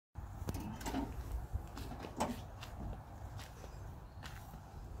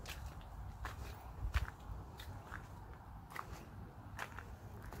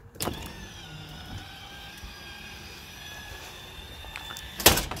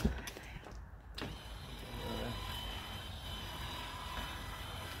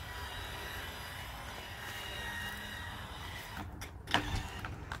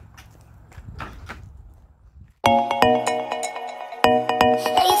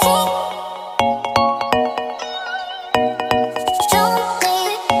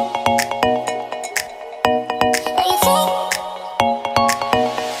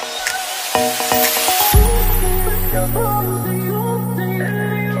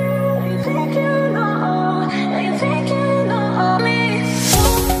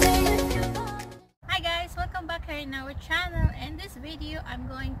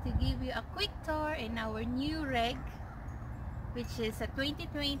in our new rig, which is a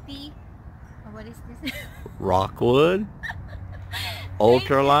 2020. What is this? Rockwood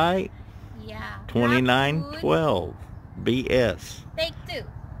Ultra Lite 2912Bs. Take two.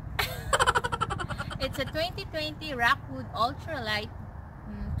 It's a 2020 Rockwood Ultra Lite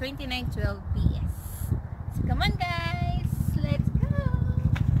 2912Bs. So come on guys, let's go.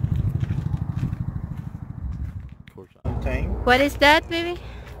 Tank. What is that, baby?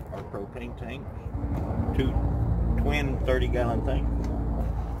 Our propane tank. Two twin 30-gallon tanks.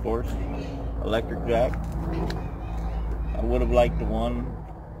 Of course, electric jack. I would have liked the one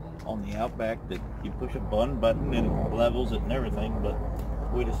on the Outback that you push a button and it levels it and everything, but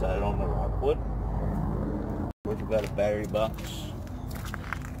we decided on the Rockwood. We've got a battery box.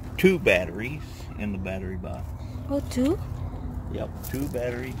 2 batteries in the battery box. Oh, 2? Yep, 2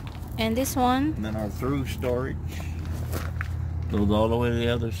 batteries. And this one? And then our through storage goes all the way to the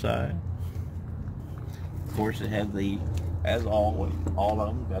other side. Of course, it has the, as always, all of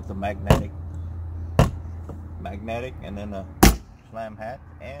them got the magnetic, and then a slam hatch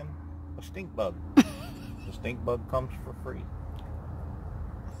and a stink bug. The stink bug comes for free.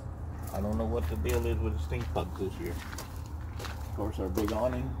 I don't know what the deal is with the stink bug this year. Of course, our big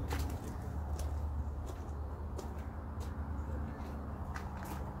awning.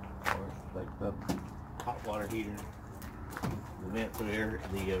 Of course, like the hot water heater, the vent for there,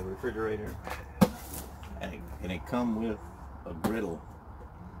 the refrigerator, and it come with a griddle.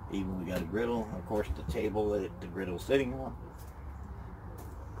 Even we got a griddle, of course, the table that the griddle's sitting on,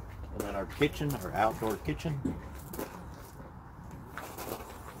 and then our kitchen, our outdoor kitchen,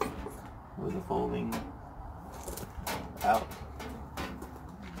 with a folding out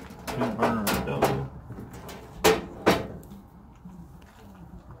 2-burner stove.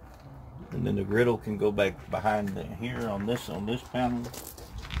 And then the griddle can go back behind here on this panel,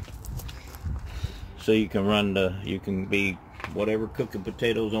 so you can run you can be whatever, cooking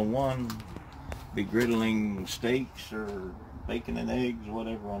potatoes on one, be griddling steaks or bacon and eggs,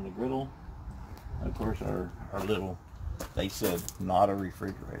 whatever, on the griddle. And of course, our little, they said not a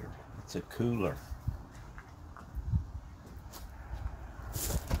refrigerator, it's a cooler.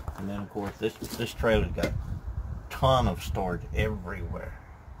 And then of course this trailer's got a ton of storage everywhere.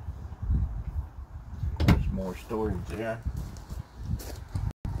 There's more storage there.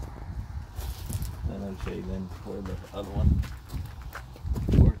 Then I'll show you then for the other one.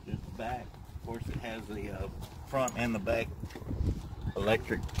 Of course, there's the back. Of course, it has the front and the back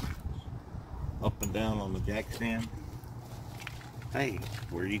electric up and down on the jack stand. Hey,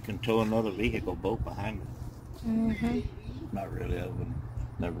 where you can tow another vehicle boat behind it. Not really, I would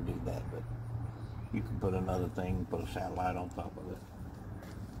never do that, but you can put another thing, put a satellite on top of it.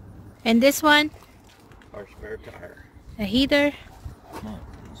 And this one? Our spare tire. A heater? No,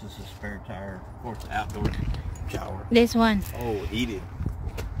 this is a spare tire. Of course, outdoor shower. This one? Oh, heated.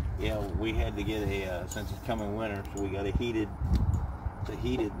 Yeah, we had to get a, since it's coming winter, so we got a heated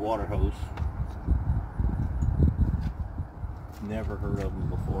water hose. Never heard of them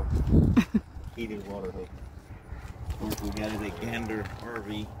before. Heated water hose. Of course, we got it at Gander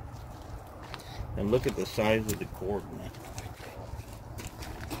RV. And look at the size of the cord, man.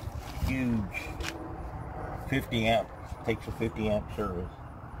 Huge. 50 amp. Takes a 50 amp service.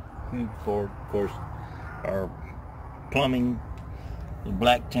 Huge cord. Of course, our plumbing, the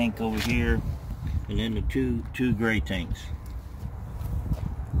black tank over here, and then the two gray tanks.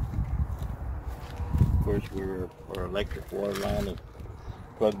 Of course, our electric water line is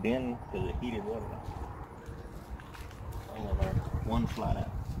plugged in to the heated water line. All of our one flat out.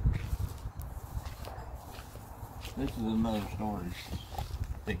 This is another storage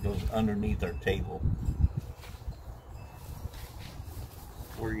that goes underneath our table,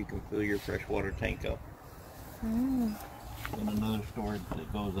 where you can fill your freshwater tank up. And another storage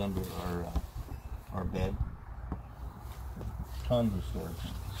that goes under our bed. Tons of storage.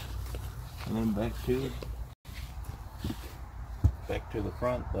 And then back to the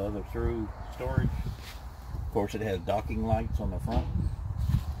front, the other through storage. Of course, it has docking lights on the front.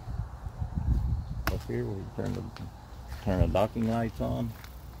 Up here, we turn the docking lights on.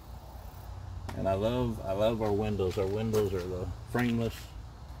 And I love our windows. Our windows are the frameless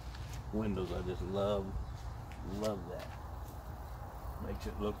windows. I just love that. Makes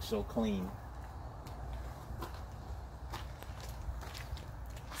it look so clean.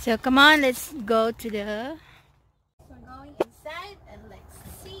 So come on, let's go to the... We're going inside and let's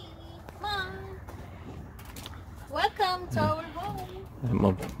see. Come on. Welcome to our home.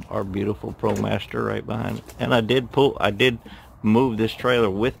 And our beautiful ProMaster right behind it. And I did move this trailer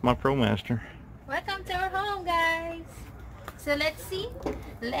with my ProMaster. Welcome to our home, guys. So let's see.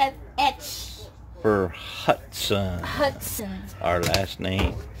 for Hudson. Hudson. Our last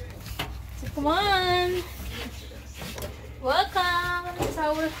name. So come on. Welcome to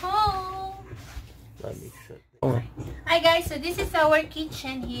our home. Let me shut the door. Hi guys, so this is our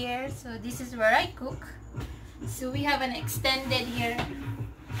kitchen here. So this is where I cook. So we have an extended here.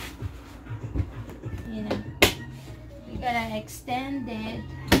 You know, we got an extended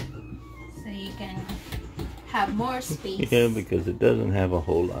so you can have more space. Yeah, because it doesn't have a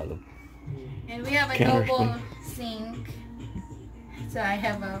whole lot of. And we have a double sink. So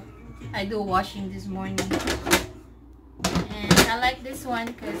I do washing this morning. And I like this one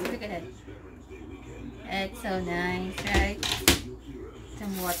because look at it. It's so nice, right?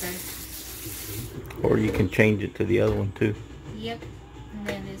 Some water. Or you can change it to the other one too. Yep. And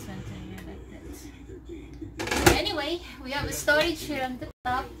then this one too, like that. So anyway, we have a storage here on the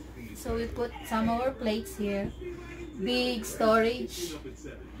top. So we put some of our plates here. Big storage.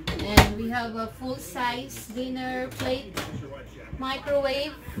 And we have a full-size dinner plate.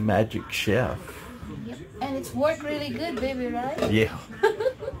 Microwave. Magic Chef. Yep. And it's worked really good, baby, right? Yeah.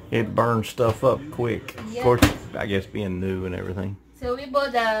 It burns stuff up quick. Yep. Of course, I guess being new and everything. So we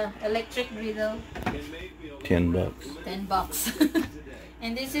bought the electric griddle. $10. $10.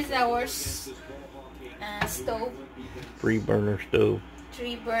 And this is our stove. 3-burner stove.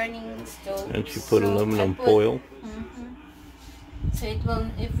 3 burning stove. And she put aluminum foil. So it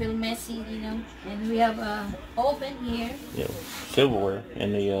will messy, you know. And we have a oven here. Yeah, silverware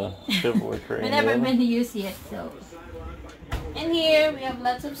in the silverware tray. We never been used yet, so. And here we have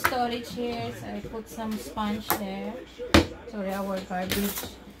lots of storage here. So I put some sponge there. Sorry, our garbage,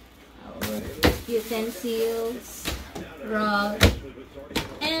 our utensils, rug,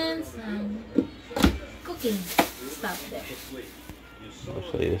 and some cooking stuff there. I'll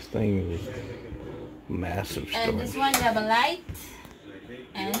say this thing is massive storage. And this one we have a light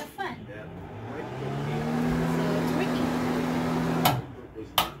and a fan. So it's working.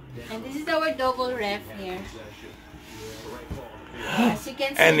 And this is our double ref here. As you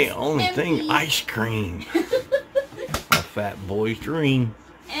can see, And the only thing, ice cream. A fat boy's dream.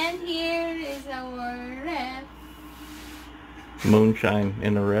 And here is our ref. Moonshine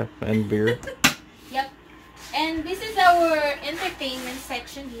in the ref and beer. Yep. And this is our entertainment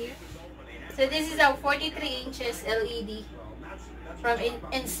section here. So this is our 43 inches LED from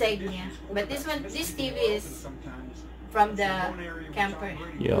Insignia. But this TV is from the camper.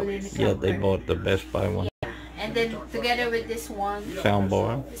 Yeah, they bought the Best Buy one. Yeah. And then together with this one, Sound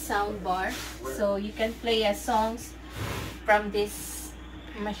bar. Sound bar. So you can play songs from this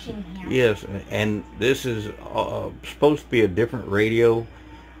machine here. Yes, and this is supposed to be a different radio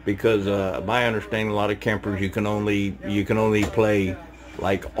because my understanding, a lot of campers you can only play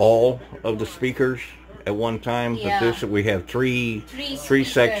like all of the speakers at one time. Yeah. But this we have three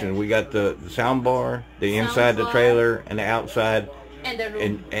sections. We got the sound bar, the Sound inside bar, the trailer, and the outside, and the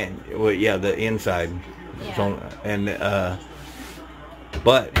room. and well, yeah, the inside. Yeah. So, and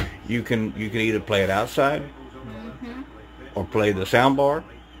but you can either play it outside or play the sound bar.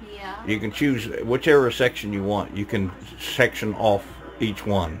 Yeah. You can choose whichever section you want. You can section off each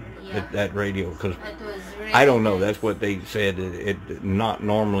one. Yeah. That radio, because Really I don't know. nice. That's what they said. It not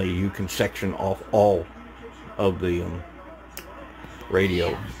normally you can section off all of the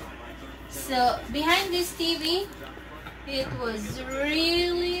radio. Yeah. So behind this TV, it was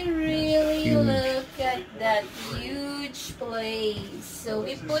really Huge. look at that huge place. So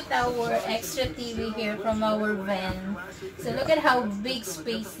we put our extra TV here from our van. So look at how big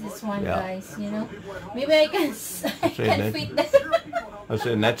space this one, guys. You know, maybe I can fit that. I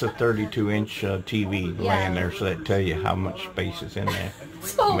said that's a 32-inch TV laying there, so that tell you how much space is in there.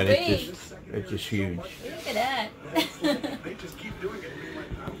 So big. It's just huge. Look at that.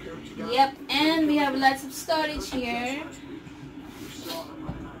 Yep, and we have lots of storage here.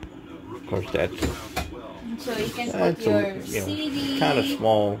 Of course, that's So you can put your CDs. kind of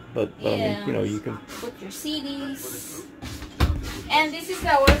small, but Yeah. you know, you can put your CDs. And this is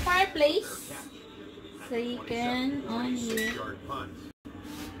our fireplace. So you can on here.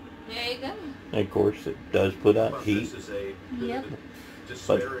 There you go. And of course, it does put out heat. Yep.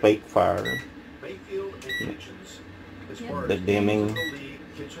 But bake fire, Yep. the dimming,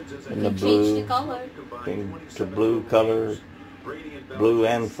 and the Change blue, the color. to blue color, blue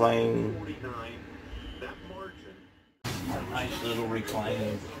and flame. Nice little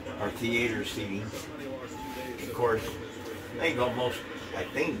reclining or theater seating. Of course, they go I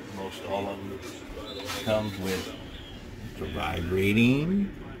think most all of them comes with the vibrating.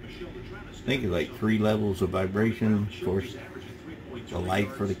 I think it's like 3 levels of vibration. Of course, the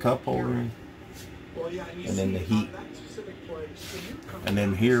light for the cup holder, and then the heat. And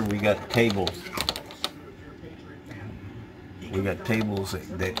then here we got tables. We got tables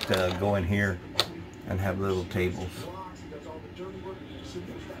that go in here and have little tables.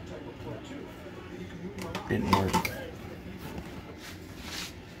 Didn't work.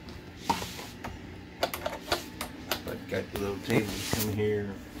 But got the little tables come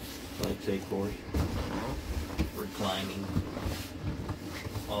here, like say, of course, reclining.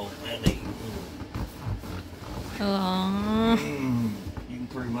 Oh, and they. You can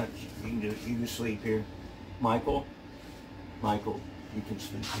pretty much you can sleep here, Michael, you can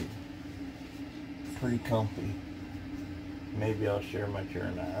sleep here. Pretty comfy. Maybe I'll share my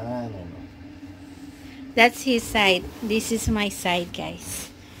chair now. I don't know. That's his side. This is my side,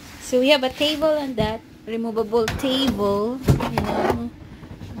 guys. So we have a table on that removable table. You know,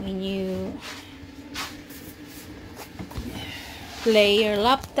 when you play your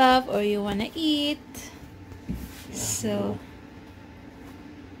laptop or you wanna eat. So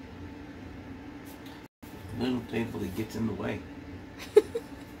little table that gets in the way.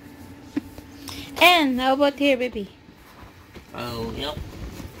 And how about here, baby? Oh, yep.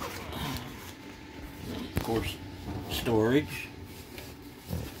 And of course, storage.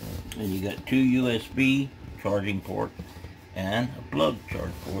 And you got 2 USB charging ports and a plug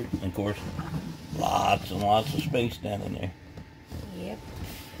charge port. And of course, lots and lots of space down in there. Yep.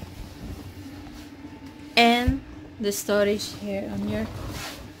 And the storage here on your.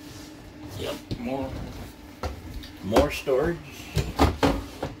 Yep. More storage.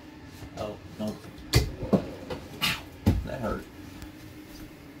 Oh no. That hurt.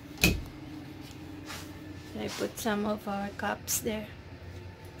 I put some of our cups there.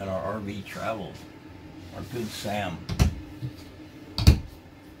 And our RV travel. Our good Sam.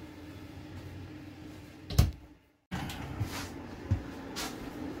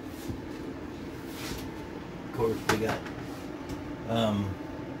 Of course, we got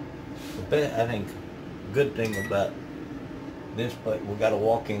I think good thing about this place, we got a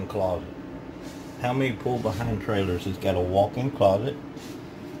walk-in closet. How many pull behind trailers has got a walk-in closet?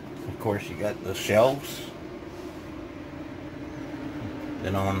 Of course, you got the shelves.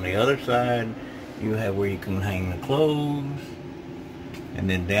 Then on the other side, you have where you can hang the clothes. And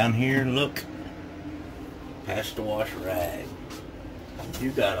then down here, look, past the wash rag,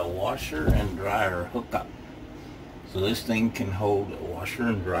 you got a washer and dryer hookup. So this thing can hold a washer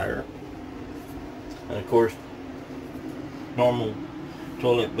and dryer. And of course, normal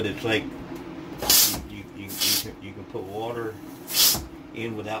toilet, but it's like you can put water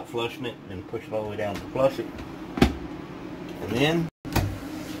in without flushing it and push it all the way down to flush it. And then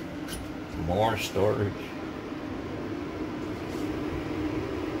more storage.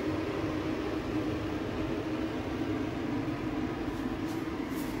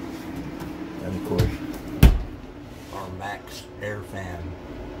 And of course, our Max air fan.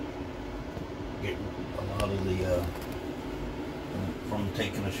 Get a lot of the from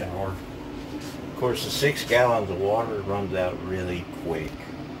taking a shower. Of course, the 6 gallons of water runs out really quick,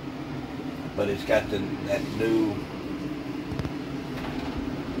 but it's got that new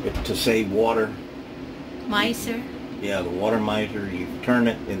to save water. Miser. Yeah, the water miser. You turn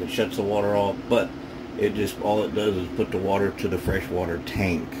it and it shuts the water off, but it just all it does is put the water to the freshwater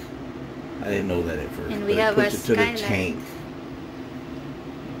tank. I didn't know that at first. And we but have it puts a it to skylight. the tank.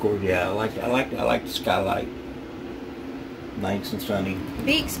 Of course, yeah, I like the skylight. Nice and sunny.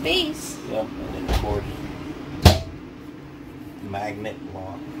 Big space. Yep, and then of course, magnet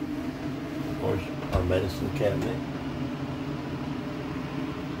lock. Of course, our medicine cabinet.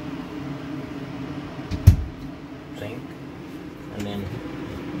 Sink. And then,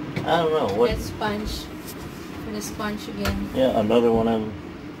 I don't know what. That sponge. For the sponge again. Yeah, another one of them.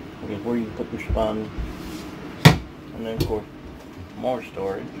 Where you put your sponge. And then of course, more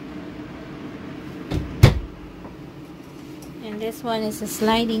storage. And this one is a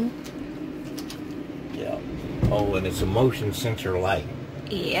sliding. Yeah. Oh, and it's a motion sensor light.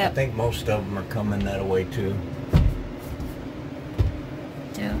 Yeah. I think most of them are coming that way too.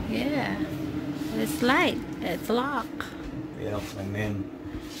 So yeah, it's light. It's lock. Yeah. And then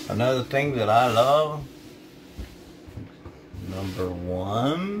another thing that I love. Number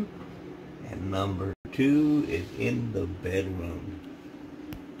 1 and number 2 is in the bedroom.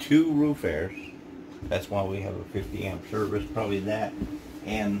 2 roof airs. That's why we have a 50 amp service. Probably that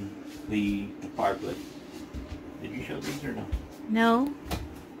and the fireplace. Did you show these or no? No.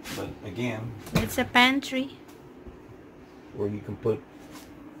 But again, It's a pantry. where you can put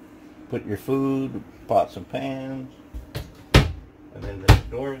your food, pots and pans, and then the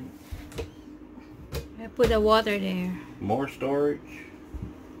storage. I put the water there. More storage.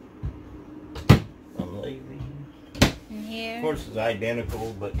 here. Of course, it's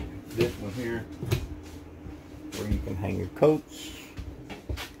identical, but this one here, where you can hang your coats,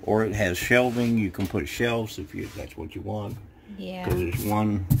 or it has shelving. You can put shelves if that's what you want. Yeah. Because there's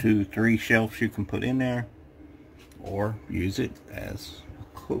 1, 2, 3 shelves you can put in there, or use it as a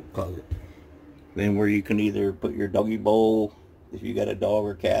coat closet. Then where you can either put your doggy bowl if you got a dog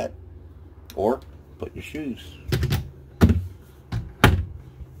or cat, or put your shoes.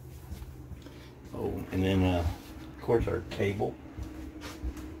 Oh, and then of course our table.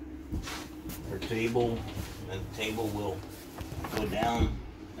 And the table will go down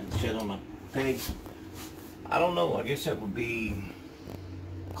and sit on a peg. I don't know, I guess that would be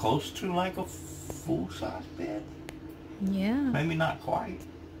close to like a full-size bed. Yeah. Maybe not quite,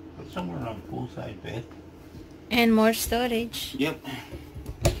 but somewhere around a full-size bed. And more storage. Yep.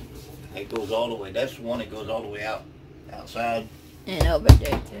 It goes all the way. That's the one that goes all the way outside. And over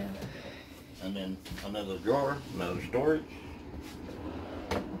there too. And then another drawer, another storage.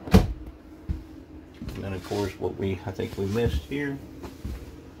 And then of course I think we missed here.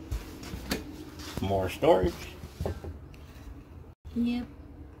 More storage. Yep.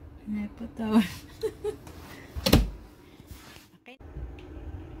 And I put our okay.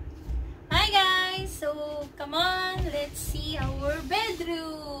 Hi guys, so come on, let's see our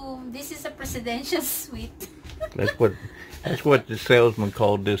bedroom. This is a presidential suite. That's what the salesman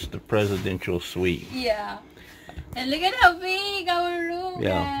called this, the presidential suite. Yeah. And look at how big our room,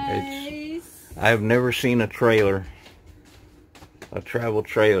 guys. I've never seen a travel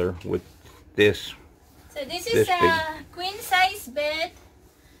trailer with this. So this is a queen size bed.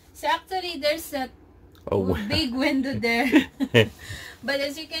 So actually there's a big window there. But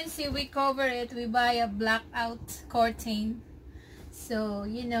as you can see, we cover it. We buy a blackout curtain. So,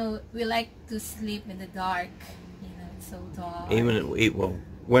 you know, we like to sleep in the dark. You know, it's so dark. Well,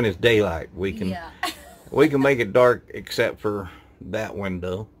 when it's daylight, we can we can make it dark except for that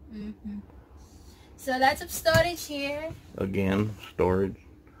window. Mm-hmm. So lots of storage here. Again, storage.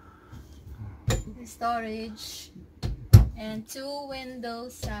 Storage. And 2 window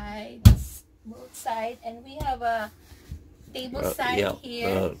sides, both sides. And we have a table side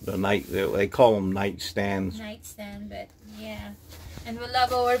here. They call them nightstands. Nightstand bed, yeah. And we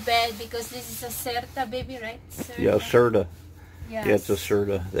love our bed because this is a Serta baby, right? Serta. Yeah, Serta. Yes. Yeah, it's a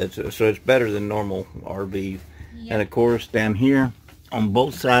Serta. So it's better than normal RV. Yep. And of course, down here on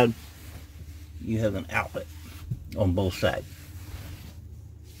both sides, you have an outlet on both sides.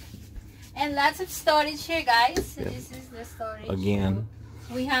 And lots of storage here, guys. So this is the storage. Again.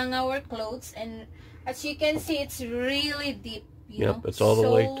 So we hang our clothes, and as you can see, it's really deep. You know? It's all the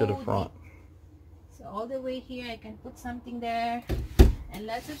way to the front. Deep. So all the way here, I can put something there. And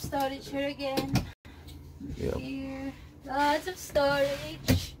lots of storage here again. Yep. Here, lots of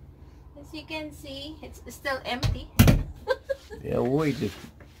storage. As you can see, it's still empty. Yeah,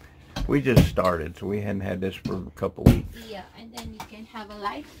 we just started, so we hadn't had this for a couple weeks. Yeah, and then you can have a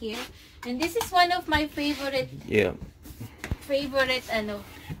light here. And this is one of my favorite. Yeah. Favorite, and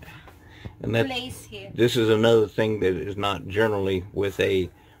that, place here. This is another thing that is not generally with a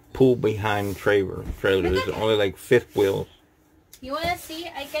pull behind trailer. There's only like fifth wheels. You wanna see?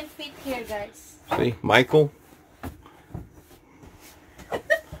 I can fit here, guys. See, Michael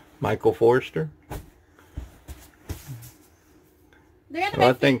Forrester. Well,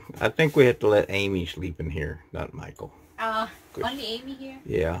 I think we have to let Amy sleep in here, not Michael. Only Amy here.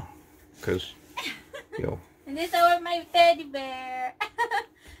 Yeah, because you know. And this is my teddy bear.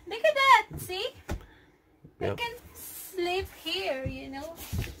 Look at that. See? Yep. I can sleep here, you know.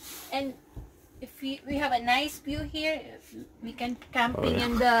 And if we have a nice view here, we can camping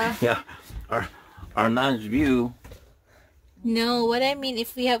in the our nice view. No, what I mean,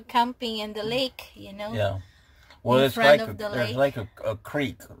 if we have camping in the lake, you know. Yeah. Well, in it's front like of the there's lake. like a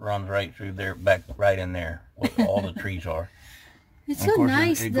creek runs right through there, right in there, where all the trees are. It's so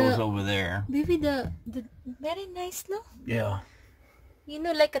nice. It goes over there. Baby, the very nice, no? Yeah. You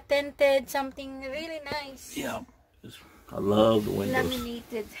know, like a tented, something really nice. Yeah. I love the windows.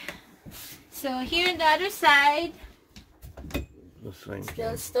 Laminated. So here on the other side, The same still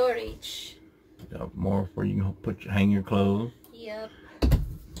thing. storage. Yeah, more where you can hang your clothes. Yep.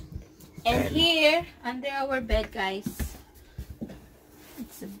 And here, under our bed, guys,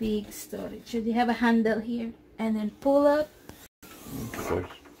 it's a big storage. So they have a handle here, and then pull up. Of course.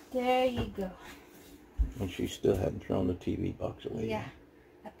 There you go. And she still hadn't thrown the TV box away. Yeah,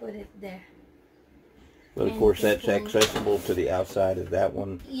 I put it there. But of course, that's accessible to the outside of that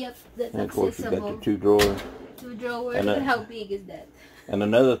one. Yep, that's and of course, accessible. you got the 2 drawers. 2 drawers. And Look at how big is that? And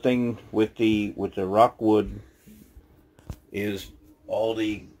another thing with the Rockwood is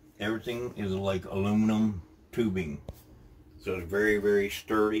everything is like aluminum tubing. So it's very, very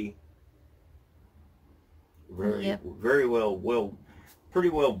sturdy. Very, Yep. very pretty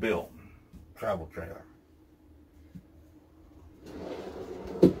well built travel trailer.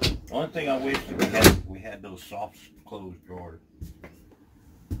 Only thing I wish that we had those soft closed drawers.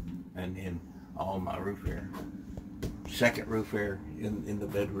 And then all my roof air. Second roof air in the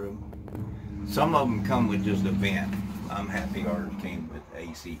bedroom. Some of them come with just a vent. I'm happy ours came with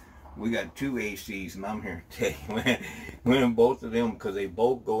AC. We got 2 ACs, and I'm here to tell you, when both of them, because they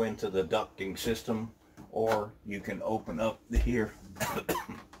both go into the ducting system, or you can open up here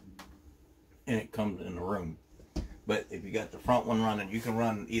and it comes in the room. But if you got the front one running, you can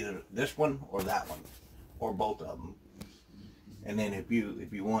run either this one or that one, or both of them. And then if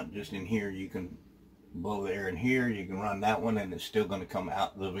you want just in here, you can blow the air in here. You can run that one, and it's still going to come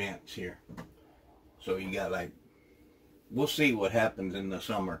out the vents here. So you got like, we'll see what happens in the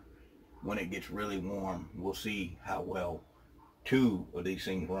summer when it gets really warm. We'll see how well 2 of these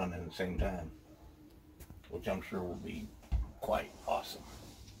things run at the same time, which I'm sure will be quite awesome.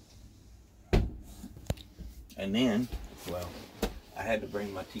 And then, well, I had to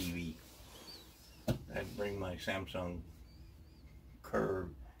bring my TV. I had to bring my Samsung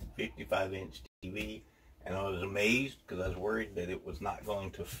curved 55-inch TV, and I was amazed because I was worried that it was not going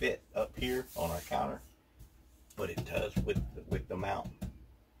to fit up here on our counter, but it does with the mount.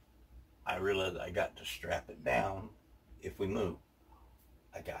 I realized I got to strap it down if we move.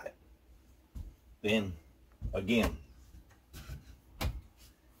 I got it. Then, again,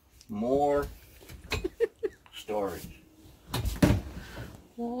 more storage.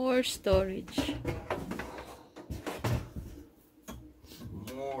 More storage.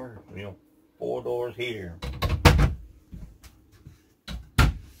 More, 4 doors here.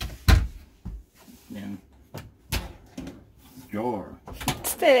 Then, drawer.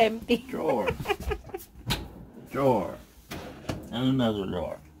 Still empty. Drawer. Drawer. And another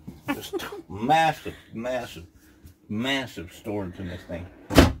drawer. Just massive, massive, massive storage in this thing.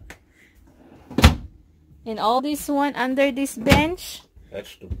 And all this one under this bench,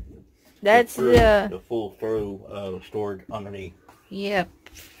 That's the full throw storage underneath. yep.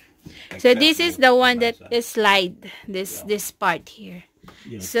 So this is the one that is slide, this part here.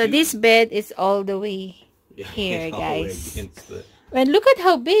 Yeah, so this bed is all the way here, it's all the way guys. against the, And look at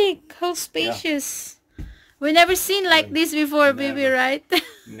how big, how spacious. We never seen like this before, baby, right?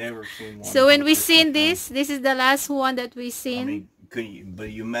 never seen one. So when we seen this is the last one that we seen. I mean,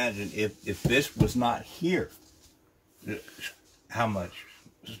 but you imagine if this was not here, how much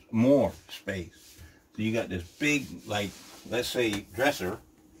more space? So you got this big, like, let's say dresser,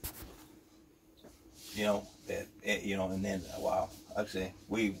 and then, wow, I'd say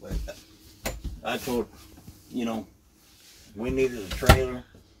I told, we needed a trailer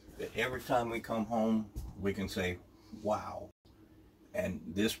that every time we come home, we can say, wow. And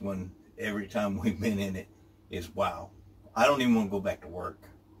this one, every time we've been in it, is wow. I don't even want to go back to work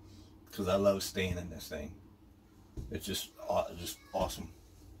because I love staying in this thing. It's just awesome.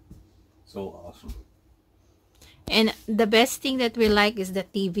 So awesome. And the best thing that we like is the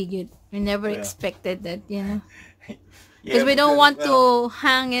TV. We never expected that, because we don't want to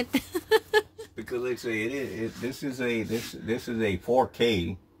hang it. Because like I say, this is a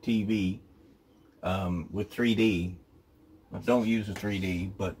 4K TV with 3D. I don't use the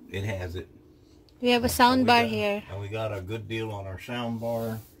 3D, but it has it. We have a sound bar here. And we got a good deal on our sound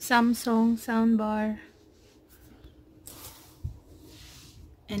bar. Samsung sound bar.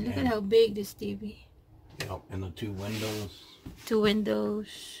 And look at how big this TV. Yep, and the 2 windows. 2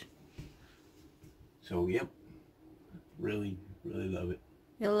 windows. So yep, really, really love it.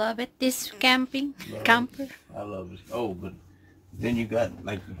 You love it? This camper. I love it. Oh, but then you got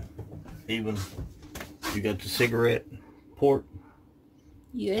you got the cigarette port.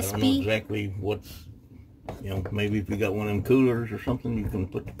 USB. I don't know exactly what's, maybe if you got one of them coolers or something, you can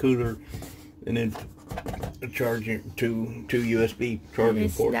put the cooler and then a charging, two USB charging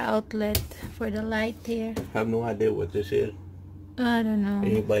This is ports. the outlet for the light here. I have no idea what this is. I don't know.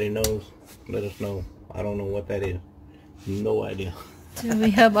 Anybody knows? Let us know. I don't know what that is. No idea. So we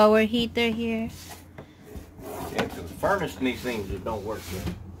have our heater here. Yeah, because the furnace in these things just don't work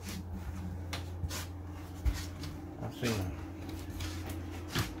good. I've seen them.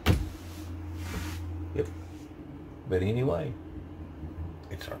 Yep. But anyway,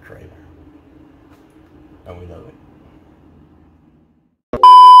 it's our trailer. And we love it.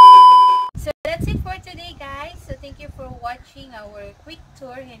 So that's it for today, guys. So thank you for watching our quick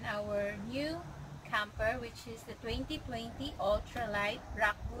tour in our new camper, which is the 2020 Ultra Lite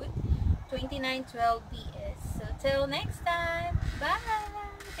Rockwood 2912Bs. So till next time, bye.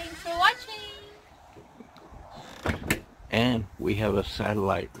 Thanks for watching. And we have a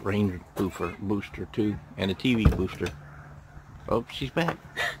satellite range booster too, and a TV booster. Oh, she's back.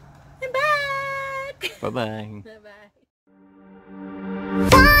 I'm back! Bye-bye.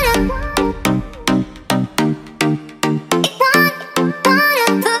 Bye-bye.